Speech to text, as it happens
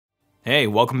Hey,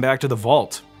 welcome back to the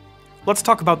Vault. Let's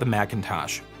talk about the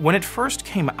Macintosh. When it first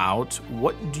came out,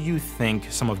 what do you think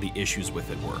some of the issues with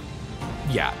it were?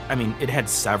 Yeah, I mean, it had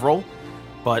several,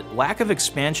 but lack of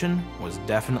expansion was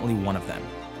definitely one of them.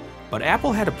 But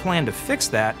Apple had a plan to fix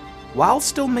that while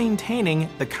still maintaining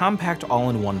the compact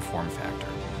all-in-one form factor.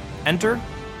 Enter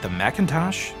the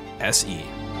Macintosh SE.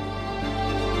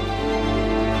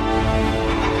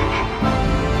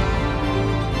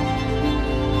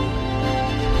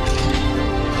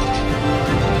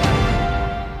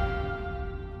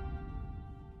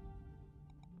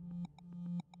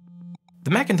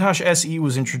 The Macintosh SE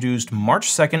was introduced March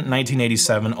 2nd,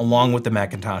 1987, along with the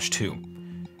Macintosh 2.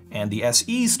 And the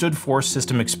SE stood for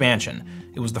System Expansion.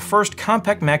 It was the first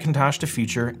compact Macintosh to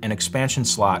feature an expansion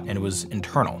slot, and it was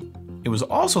internal. It was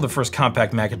also the first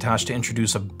compact Macintosh to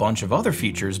introduce a bunch of other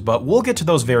features, but we'll get to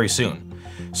those very soon.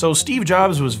 So Steve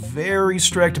Jobs was very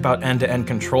strict about end-to-end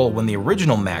control when the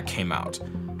original Mac came out.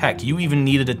 Heck, you even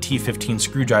needed a T15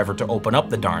 screwdriver to open up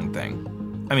the darn thing.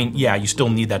 I mean, yeah, you still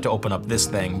need that to open up this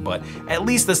thing, but at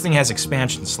least this thing has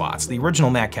expansion slots. The original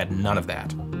Mac had none of that.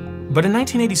 But in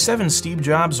 1987, Steve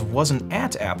Jobs wasn't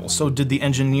at Apple, so did the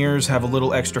engineers have a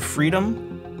little extra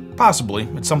freedom? Possibly,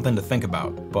 it's something to think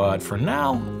about. But for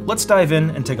now, let's dive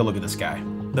in and take a look at this guy.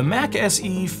 The Mac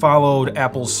SE followed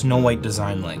Apple's Snow White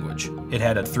design language. It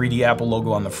had a 3D Apple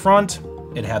logo on the front,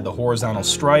 it had the horizontal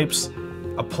stripes,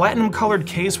 a platinum-colored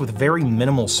case with very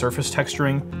minimal surface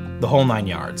texturing, the whole 9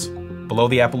 yards. Below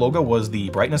the Apple logo was the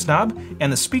brightness knob,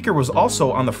 and the speaker was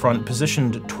also on the front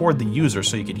positioned toward the user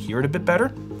so you could hear it a bit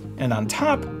better. And on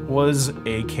top was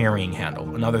a carrying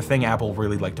handle, another thing Apple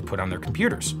really liked to put on their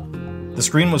computers. The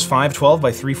screen was 512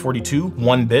 by 342,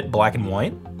 1-bit black and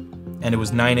white, and it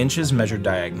was 9 inches measured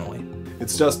diagonally.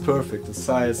 It's just perfect, the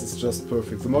size is just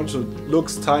perfect. The monitor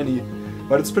looks tiny,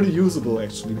 but it's pretty usable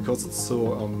actually because it's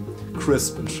so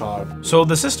crisp and sharp. So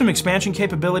the system expansion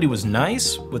capability was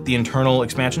nice with the internal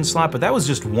expansion slot, but that was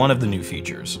just one of the new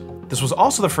features. This was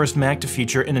also the first Mac to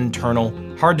feature an internal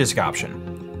hard disk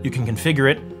option. You can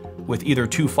configure it with either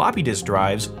 2 floppy disk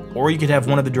drives, or you could have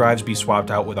one of the drives be swapped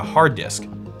out with a hard disk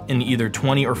in either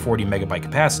 20 or 40 megabyte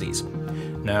capacities.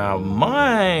 Now,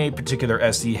 my particular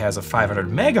SE has a 500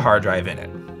 mega hard drive in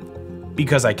it,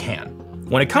 because I can.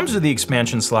 When it comes to the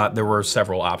expansion slot, there were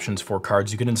several options for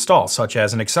cards you could install, such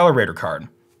as an accelerator card.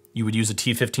 You would use a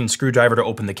T15 screwdriver to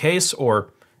open the case,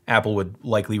 or Apple would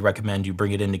likely recommend you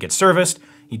bring it in to get serviced.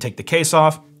 You take the case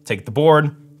off, take the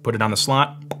board, put it on the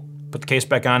slot, put the case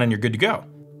back on, and you're good to go.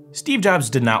 Steve Jobs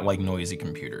did not like noisy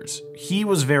computers. He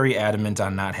was very adamant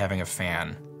on not having a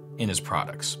fan in his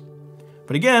products.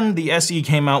 But again, the SE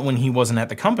came out when he wasn't at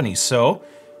the company, so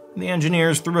the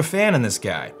engineers threw a fan in this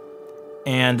guy.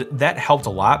 And that helped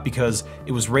a lot because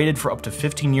it was rated for up to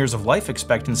 15 years of life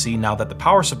expectancy now that the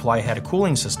power supply had a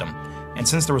cooling system. And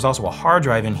since there was also a hard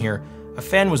drive in here, a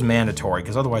fan was mandatory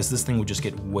because otherwise this thing would just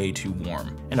get way too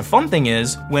warm. And a fun thing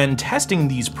is, when testing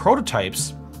these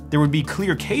prototypes, there would be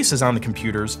clear cases on the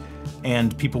computers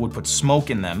and people would put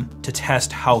smoke in them to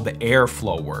test how the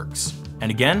airflow works. And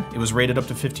again, it was rated up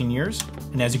to 15 years.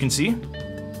 And as you can see,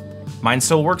 mine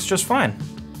still works just fine.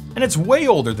 And it's way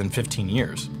older than 15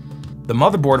 years. The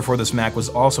motherboard for this Mac was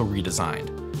also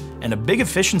redesigned, and a big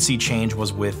efficiency change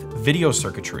was with video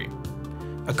circuitry.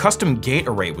 A custom gate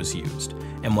array was used,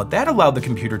 and what that allowed the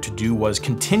computer to do was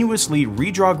continuously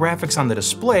redraw graphics on the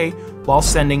display while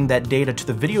sending that data to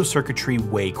the video circuitry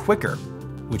way quicker,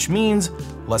 which means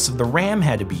less of the RAM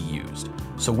had to be used.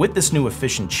 So with this new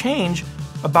efficient change,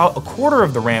 about a quarter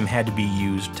of the RAM had to be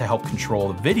used to help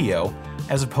control the video,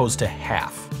 as opposed to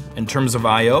half. In terms of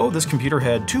I/O, this computer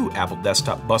had 2 Apple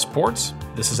desktop bus ports.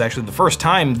 This is actually the first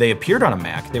time they appeared on a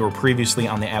Mac. They were previously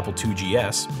on the Apple II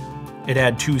GS. It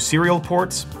had 2 serial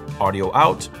ports, audio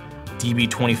out,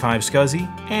 DB25 SCSI,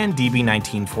 and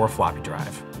DB19 for floppy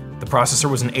drive. The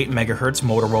processor was an 8 MHz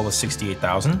Motorola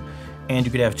 68000, and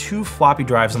you could have 2 floppy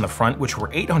drives on the front, which were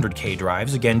 800K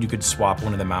drives. Again, you could swap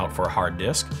one of them out for a hard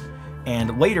disk.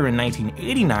 And later in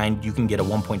 1989, you can get a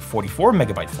 1.44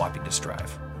 megabyte floppy disk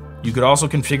drive. You could also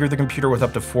configure the computer with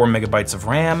up to 4 megabytes of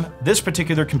RAM. This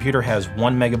particular computer has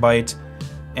 1 megabyte,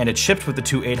 and it shipped with the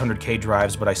 2 800K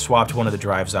drives, but I swapped one of the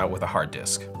drives out with a hard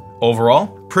disk. Overall,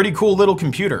 pretty cool little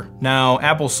computer. Now,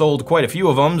 Apple sold quite a few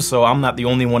of them, so I'm not the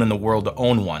only one in the world to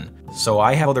own one. So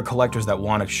I have other collectors that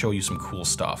want to show you some cool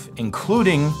stuff,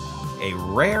 including a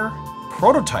rare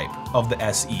prototype of the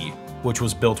SE, which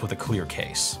was built with a clear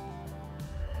case.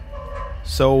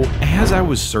 So, as I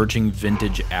was searching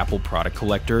vintage Apple product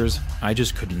collectors, I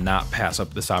just could not pass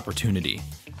up this opportunity.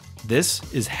 This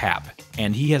is Hap,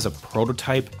 and he has a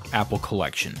prototype Apple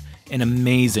collection, an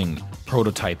amazing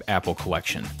prototype Apple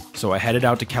collection. So I headed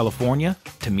out to California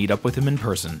to meet up with him in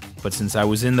person. But since I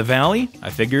was in the Valley, I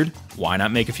figured, why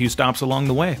not make a few stops along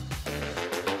the way?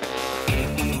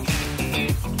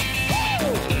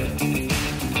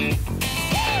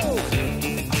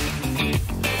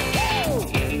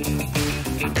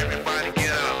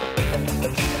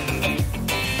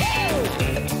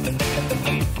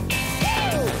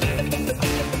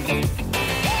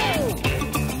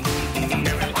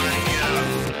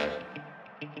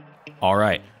 All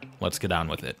right, let's get on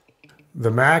with it.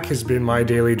 The Mac has been my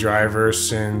daily driver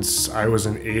since I was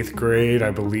in 8th grade.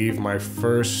 I believe my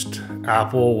first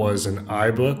Apple was an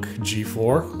iBook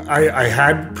G4. I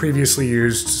had previously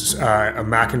used a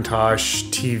Macintosh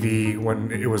TV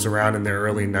when it was around in the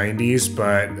early 90s,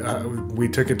 but we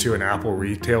took it to an Apple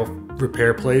retail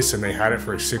repair place and they had it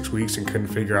for 6 weeks and couldn't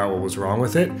figure out what was wrong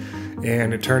with it.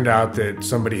 And it turned out that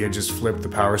somebody had just flipped the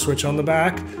power switch on the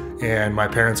back. And my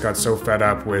parents got so fed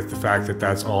up with the fact that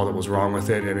that's all that was wrong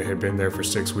with it, and it had been there for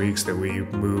 6 weeks, that we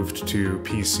moved to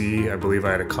PC. I believe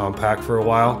I had a Compact for a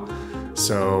while.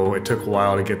 So it took a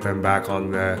while to get them back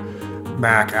on the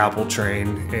Mac Apple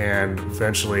train, and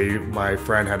eventually my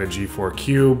friend had a G4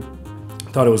 Cube.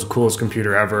 Thought it was the coolest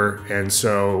computer ever, and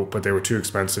so, but they were too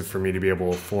expensive for me to be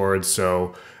able to afford,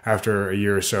 so after a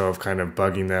year or so of kind of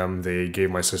bugging them, they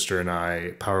gave my sister and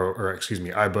I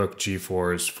iBook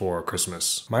G4s for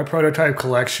Christmas. My prototype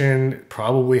collection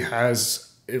probably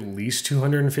has at least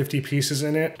 250 pieces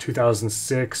in it.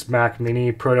 2006 Mac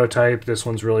Mini prototype. This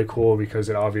one's really cool because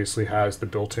it obviously has the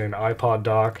built-in iPod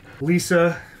dock.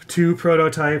 Lisa 2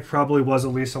 prototype probably was a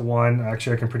Lisa 1.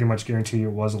 Actually, I can pretty much guarantee you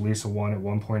it was a Lisa 1 at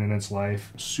one point in its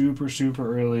life. Super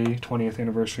early 20th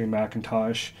anniversary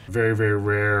Macintosh. Very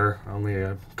rare. Only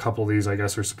a couple of these, I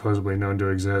guess, are supposedly known to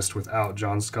exist without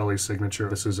John Scully's signature.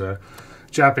 This is a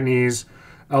Japanese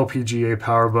LPGA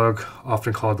PowerBook,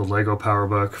 often called the Lego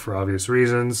PowerBook for obvious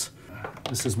reasons.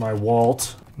 This is my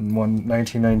W.A.L.T.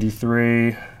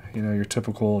 1993. You know, your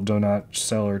typical do not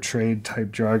sell or trade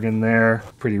type jargon there.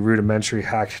 Pretty rudimentary,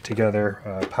 hacked together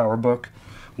PowerBook.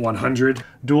 100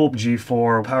 dual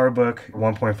G4 PowerBook,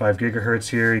 1.5 gigahertz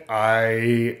here.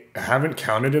 I haven't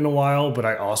counted in a while, but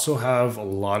I also have a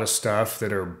lot of stuff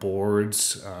that are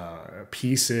boards,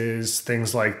 pieces,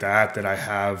 things like that I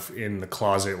have in the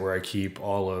closet where I keep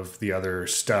all of the other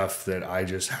stuff that I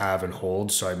just have and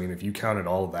hold. So I mean, if you counted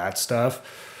all of that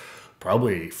stuff,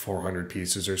 probably 400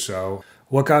 pieces or so.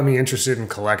 What got me interested in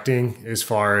collecting as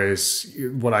far as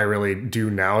what I really do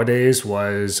nowadays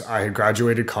was I had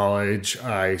graduated college.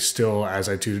 I still, as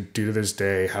I do to this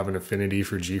day, have an affinity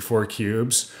for G4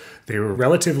 cubes. They were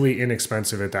relatively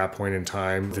inexpensive at that point in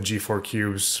time. The G4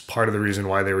 cubes, part of the reason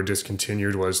why they were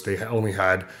discontinued was they only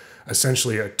had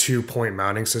essentially a 2-point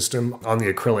mounting system on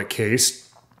the acrylic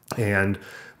case. And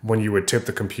when you would tip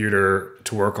the computer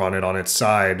to work on it on its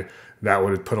side, that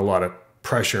would put a lot of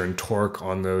pressure and torque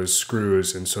on those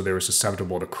screws, and so they were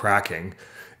susceptible to cracking.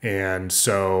 And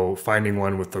so finding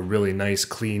one with a really nice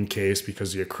clean case,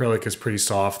 because the acrylic is pretty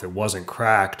soft, that wasn't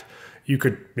cracked, you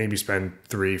could maybe spend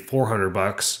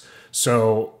 $300-400.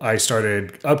 So I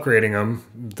started upgrading them.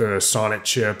 The Sonnet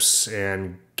chips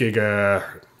and Giga,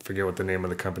 I forget what the name of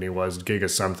the company was,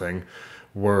 Giga something,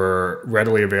 were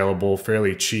readily available,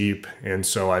 fairly cheap, and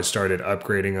so I started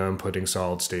upgrading them, putting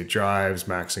solid state drives,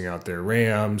 maxing out their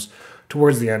RAMs.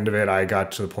 Towards the end of it, I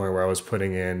got to the point where I was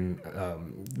putting in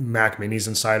Mac Minis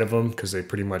inside of them because they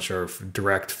pretty much are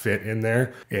direct fit in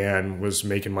there, and was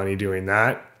making money doing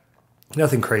that.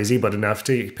 Nothing crazy, but enough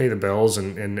to pay the bills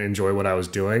and enjoy what I was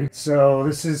doing. So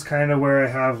this is kind of where I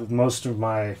have most of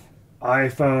my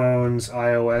iPhones,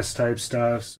 iOS type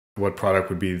stuff. What product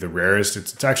would be the rarest?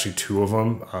 It's actually 2 of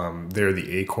them. They're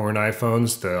the Acorn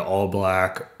iPhones, the all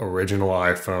black original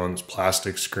iPhones,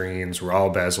 plastic screens, raw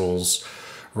bezels,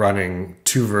 running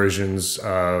 2 versions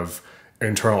of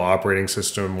internal operating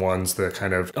system. One's the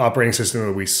kind of operating system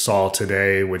that we saw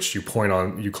today, which you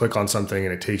click on something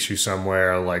and it takes you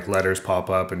somewhere, like letters pop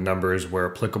up and numbers where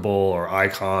applicable or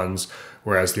icons,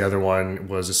 whereas the other one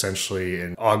was essentially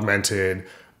an augmented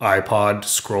iPod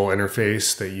scroll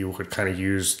interface that you would kind of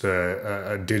use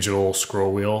a digital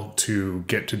scroll wheel to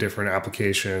get to different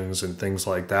applications and things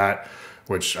like that,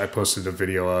 which I posted a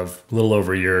video of a little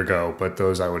over a year ago, but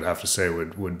those I would have to say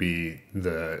would be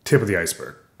the tip of the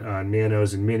iceberg.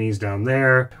 Nanos and minis down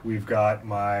there. We've got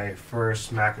my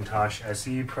first Macintosh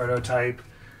SE prototype.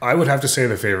 I would have to say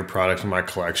the favorite product in my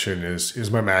collection is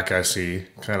my Mac SE,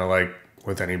 kind of like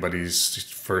with anybody's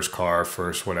first car,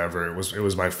 first whatever. It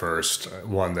was my first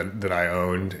one that I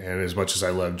owned. And as much as I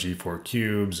love G4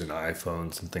 Cubes and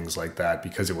iPhones and things like that,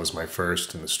 because it was my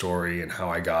first in the story and how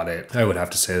I got it, I would have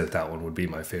to say that that one would be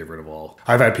my favorite of all.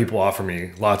 I've had people offer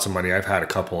me lots of money. I've had a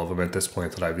couple of them at this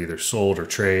point that I've either sold or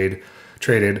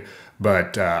traded,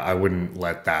 but I wouldn't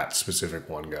let that specific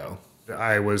one go.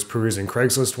 I was perusing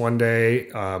Craigslist one day,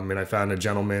 and I found a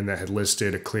gentleman that had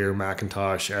listed a clear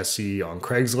Macintosh SE on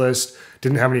Craigslist.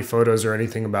 Didn't have any photos or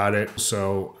anything about it,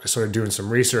 so I started doing some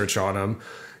research on him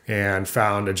and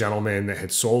found a gentleman that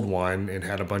had sold one and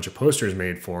had a bunch of posters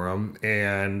made for him.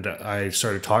 And I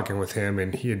started talking with him,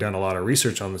 and he had done a lot of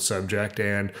research on the subject,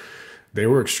 and they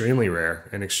were extremely rare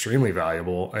and extremely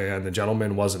valuable, and the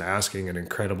gentleman wasn't asking an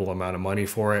incredible amount of money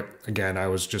for it. Again, I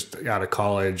was just out of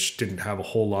college, didn't have a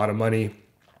whole lot of money,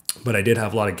 but I did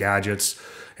have a lot of gadgets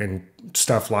and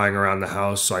stuff lying around the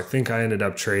house, so I think I ended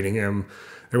up trading him.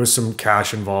 There was some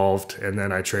cash involved, and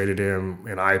then I traded him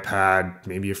an iPad,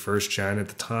 maybe a first gen at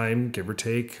the time, give or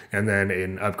take, and then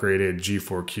an upgraded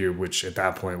G4 Cube, which at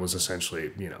that point was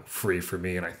essentially, free for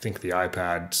me. And I think the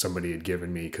iPad somebody had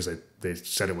given me because they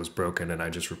said it was broken, and I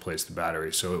just replaced the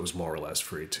battery, so it was more or less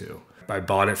free too. I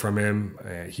bought it from him.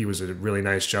 He was a really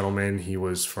nice gentleman. He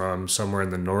was from somewhere in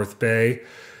the North Bay.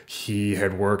 He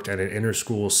had worked at an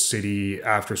inter-school city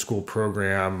after-school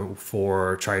program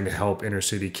for trying to help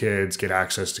inner-city kids get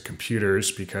access to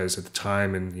computers, because at the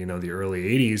time in the early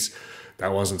 80s,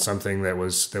 that wasn't something that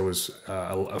was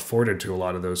afforded to a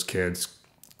lot of those kids.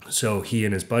 So he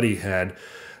and his buddy had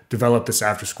developed this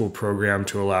after-school program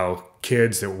to allow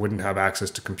kids that wouldn't have access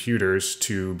to computers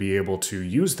to be able to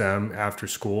use them after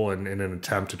school, in an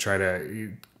attempt to try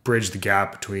to bridge the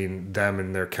gap between them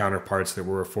and their counterparts that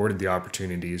were afforded the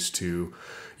opportunities to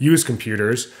use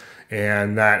computers.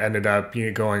 And that ended up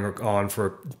going on for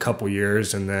a couple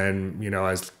years. And then,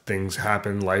 as things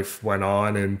happened, life went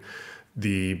on, and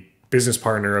the business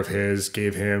partner of his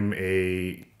gave him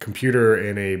a computer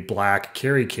in a black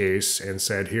carry case and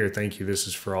said, "Here, thank you. This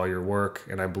is for all your work."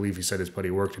 And I believe he said his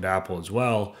buddy worked at Apple as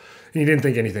well. And he didn't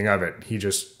think anything of it. He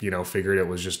just, figured it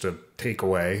was just a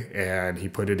takeaway, and he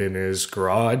put it in his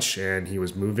garage, and he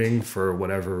was moving for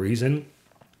whatever reason.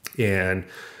 And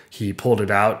he pulled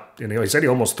it out, and he said he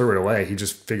almost threw it away. He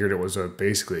just figured it was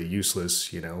basically a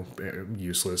useless,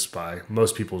 useless by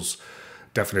most people's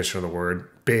definition of the word,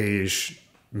 beige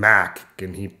Mac.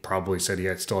 And he probably said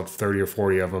he still had 30 or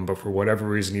 40 of them, but for whatever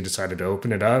reason, he decided to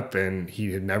open it up, and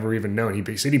he had never even known.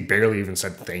 He said he barely even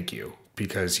said thank you,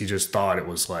 because he just thought it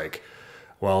was like,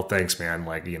 well, thanks, man.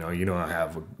 Like, I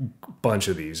have a bunch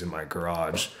of these in my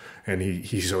garage. And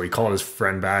so he called his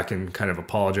friend back and kind of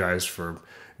apologized for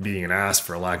being an ass,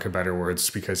 for lack of better words,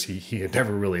 because he had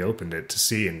never really opened it to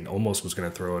see and almost was going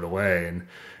to throw it away.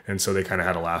 And so they kind of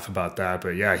had a laugh about that.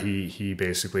 But yeah, he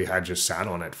basically had just sat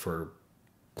on it for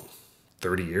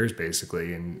 30 years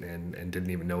basically, and didn't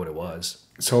even know what it was.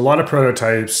 So a lot of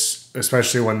prototypes,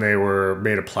 especially when they were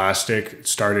made of plastic,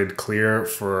 started clear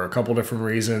for a couple different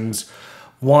reasons.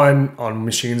 One, on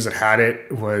machines that had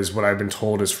it, was what I've been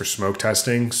told is for smoke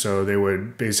testing. So they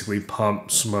would basically pump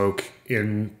smoke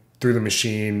in through the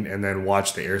machine and then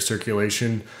watch the air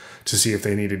circulation to see if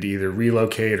they needed to either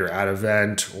relocate or add a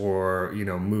vent, or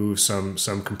move some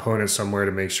components somewhere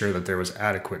to make sure that there was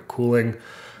adequate cooling.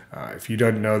 If you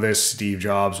don't know this, Steve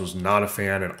Jobs was not a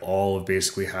fan at all of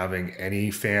basically having any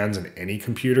fans in any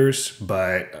computers,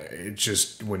 but it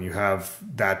just, when you have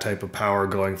that type of power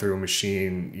going through a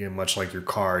machine, much like your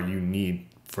car, you need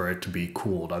for it to be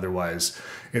cooled. Otherwise,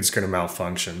 it's going to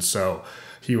malfunction. So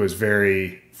he was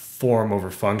very form over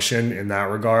function in that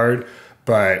regard.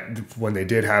 But when they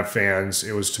did have fans,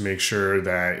 it was to make sure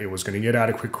that it was going to get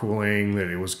adequate cooling, that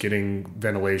it was getting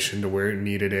ventilation to where it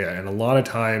needed it. And a lot of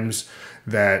times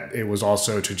that it was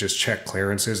also to just check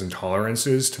clearances and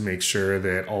tolerances to make sure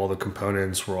that all the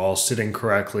components were all sitting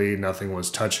correctly, nothing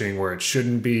was touching where it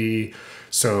shouldn't be,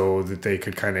 so that they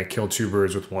could kind of kill two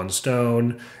birds with one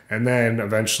stone. And then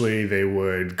eventually they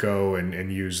would go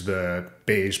and use the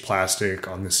beige plastic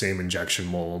on the same injection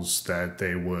molds that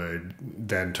they would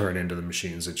then turn into the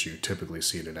machines that you typically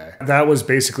see today. That was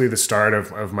basically the start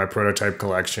of my prototype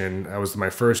collection. That was my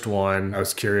first one. I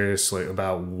was curious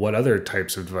about what other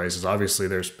types of devices. Obviously,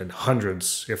 there's been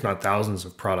hundreds, if not thousands,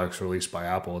 of products released by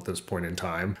Apple at this point in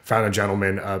time. Found a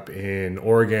gentleman up in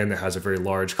Oregon that has a very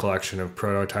large collection of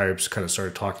prototypes, kind of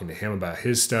started talking to him about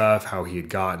his stuff, how he had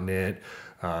gotten it.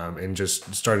 And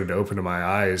just started to open my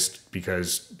eyes,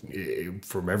 because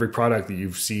from every product that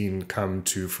you've seen come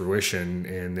to fruition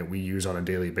and that we use on a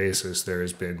daily basis, there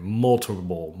has been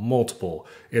multiple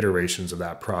iterations of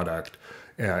that product.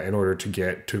 in order to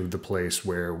get to the place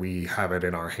where we have it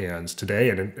in our hands today.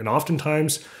 And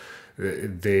oftentimes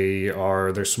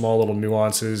there's small little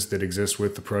nuances that exist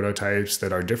with the prototypes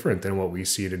that are different than what we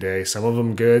see today. Some of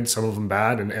them good, some of them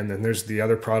bad, and then there's the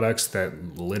other products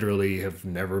that literally have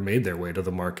never made their way to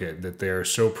the market, that they're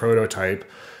so prototype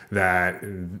that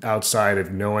outside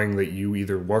of knowing that you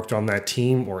either worked on that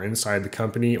team or inside the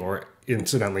company or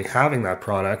incidentally having that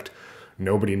product,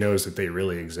 nobody knows that they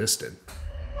really existed.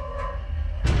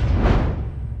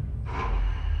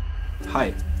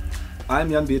 Hi, I'm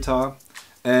Jan Beta,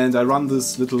 and I run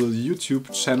this little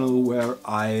YouTube channel where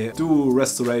I do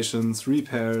restorations,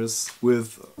 repairs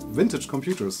with vintage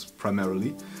computers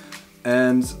primarily.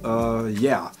 And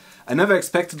yeah, I never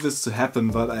expected this to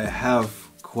happen, but I have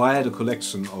quite a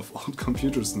collection of old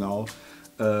computers now,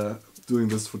 doing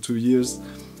this for 2 years.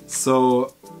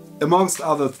 So, amongst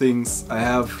other things, I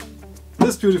have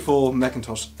this beautiful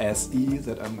Macintosh SE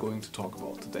that I'm going to talk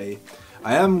about today.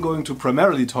 I am going to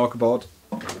primarily talk about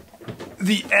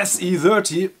the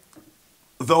SE30,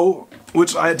 though,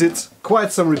 which I did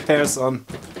quite some repairs on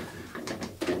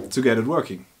to get it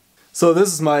working. So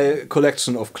this is my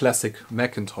collection of classic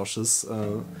Macintoshes,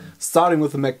 starting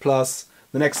with the Mac Plus,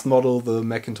 the next model, the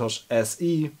Macintosh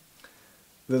SE.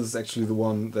 This is actually the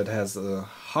one that has a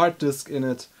hard disk in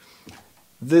it.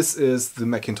 This is the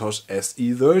Macintosh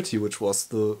SE30, which was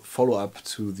the follow-up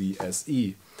to the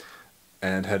SE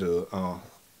and had a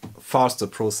faster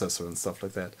processor and stuff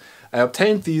like that. I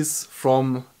obtained these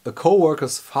from a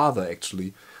co-worker's father,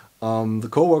 actually. The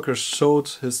co-worker showed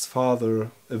his father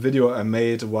a video I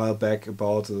made a while back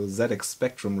about a ZX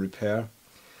Spectrum repair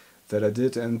that I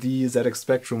did, and the ZX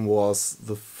Spectrum was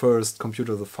the first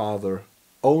computer the father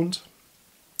owned,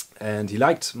 and he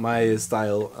liked my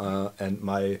style and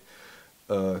my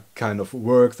kind of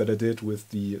work that I did with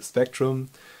the Spectrum.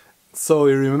 So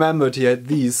he remembered he had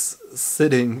these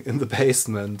sitting in the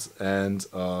basement and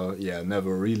yeah,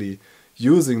 never really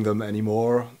using them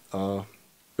anymore.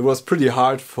 It was pretty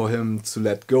hard for him to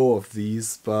let go of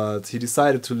these, but he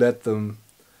decided to let them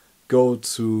go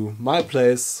to my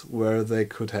place where they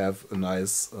could have a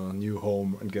nice new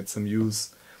home and get some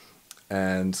use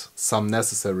and some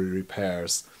necessary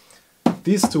repairs.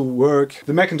 These two work.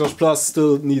 The Macintosh Plus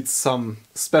still needs some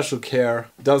special care.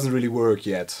 It doesn't really work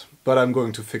yet, but I'm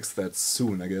going to fix that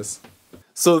soon, I guess.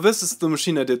 So this is the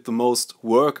machine I did the most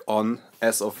work on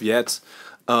as of yet.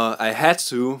 I had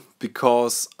to,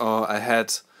 because I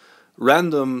had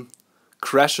random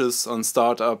crashes on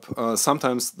startup.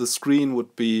 Sometimes the screen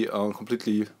would be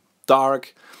completely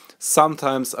dark.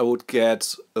 Sometimes I would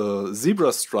get a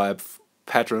zebra stripe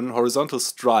pattern, horizontal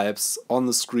stripes on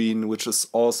the screen, which is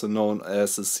also known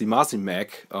as a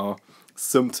Simasimac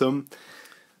symptom.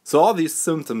 So all these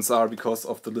symptoms are because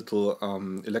of the little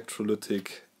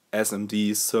electrolytic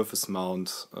SMD surface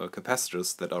mount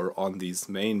capacitors that are on these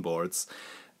main boards.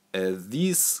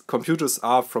 These computers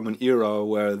are from an era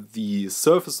where the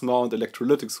surface mount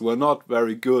electrolytics were not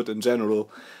very good in general,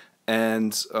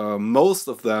 and most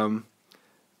of them,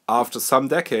 after some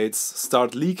decades,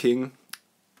 start leaking,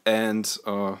 and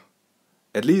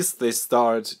at least they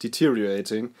start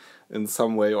deteriorating in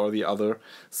some way or the other.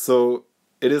 So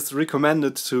it is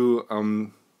recommended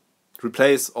to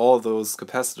replace all those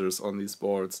capacitors on these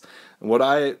boards. And what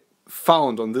I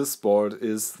found on this board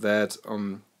is that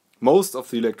most of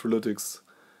the electrolytics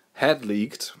had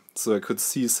leaked, so I could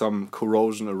see some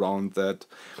corrosion around that.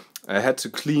 I had to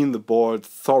clean the board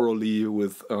thoroughly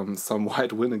with some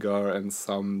white vinegar and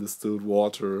some distilled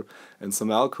water and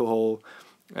some alcohol,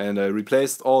 and I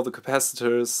replaced all the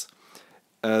capacitors.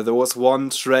 There was one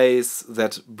trace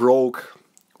that broke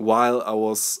while I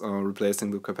was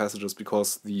replacing the capacitors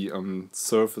because the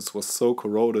surface was so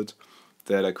corroded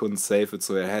that I couldn't save it,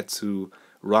 so I had to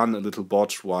run a little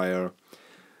botch wire,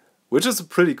 which is a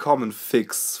pretty common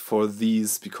fix for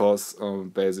these because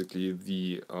basically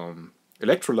the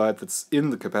electrolyte that's in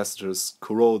the capacitors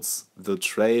corrodes the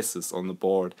traces on the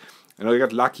board. And I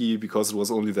got lucky because it was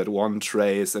only that one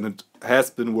trace, and it has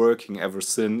been working ever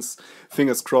since.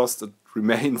 Fingers crossed it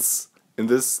remains in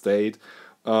this state.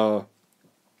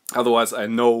 Otherwise I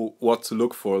know what to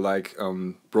look for, like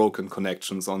broken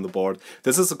connections on the board.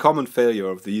 This is a common failure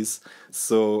of these,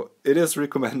 so it is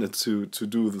recommended to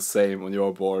do the same on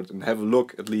your board and have a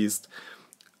look at least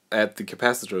at the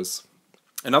capacitors.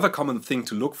 Another common thing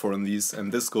to look for in these,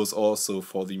 and this goes also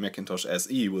for the Macintosh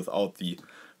SE without the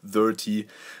 30,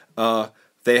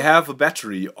 they have a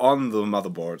battery on the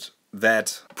motherboard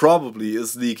that probably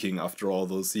is leaking after all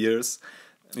those years.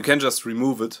 You can just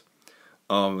remove it.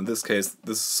 In this case,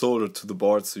 this is soldered to the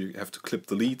board, so you have to clip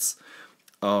the leads.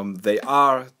 They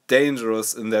are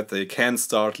dangerous in that they can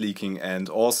start leaking and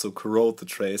also corrode the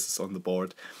traces on the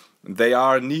board. They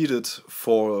are needed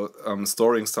for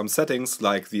storing some settings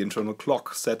like the internal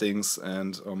clock settings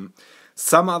and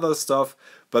some other stuff,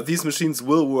 but these machines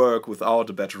will work without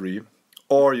a battery,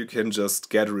 or you can just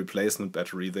get a replacement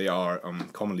battery. They are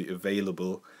commonly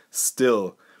available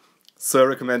still. So I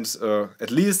recommend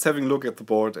at least having a look at the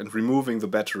board and removing the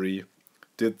battery.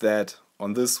 Did that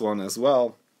on this one as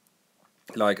well,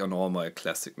 like on all my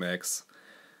classic Macs.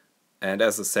 And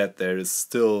as I said, there is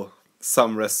still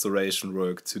some restoration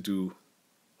work to do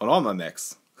on all my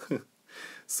Macs.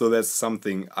 So that's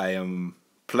something I am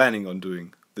planning on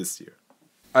doing this year.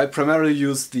 I primarily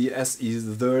use the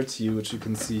SE30, which you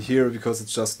can see here, because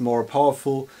it's just more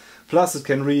powerful. Plus it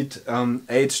can read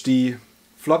HD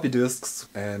floppy disks,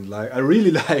 and I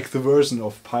really like the version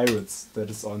of Pirates that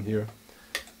is on here.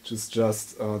 Which is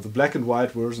just the black and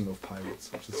white version of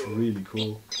Pirates, which is really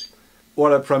cool.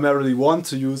 What I primarily want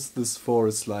to use this for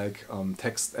is like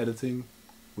text editing,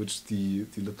 which the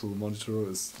little monitor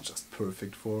is just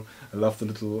perfect for. I love the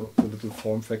little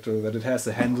form factor that it has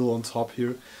a handle on top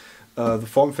here. The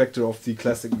form factor of the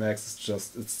classic Macs is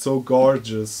just, it's so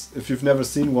gorgeous. If you've never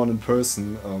seen one in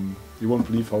person, you won't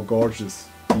believe how gorgeous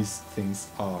these things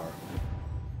are.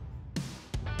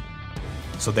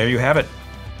 So there you have it.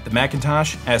 The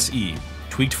Macintosh SE.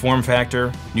 Tweaked form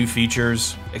factor, new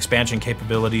features, expansion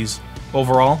capabilities.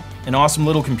 Overall, an awesome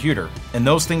little computer. And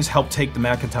those things help take the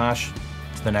Macintosh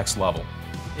to the next level.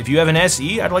 If you have an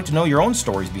SE, I'd like to know your own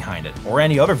stories behind it, or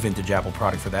any other vintage Apple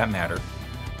product for that matter.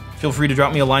 Feel free to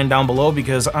drop me a line down below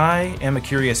because I am a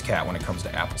curious cat when it comes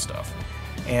to Apple stuff.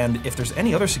 And if there's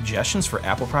any other suggestions for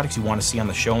Apple products you want to see on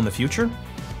the show in the future,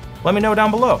 let me know down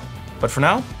below. But for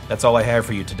now, that's all I have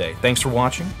for you today. Thanks for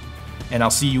watching, and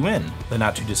I'll see you in the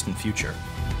not too distant future.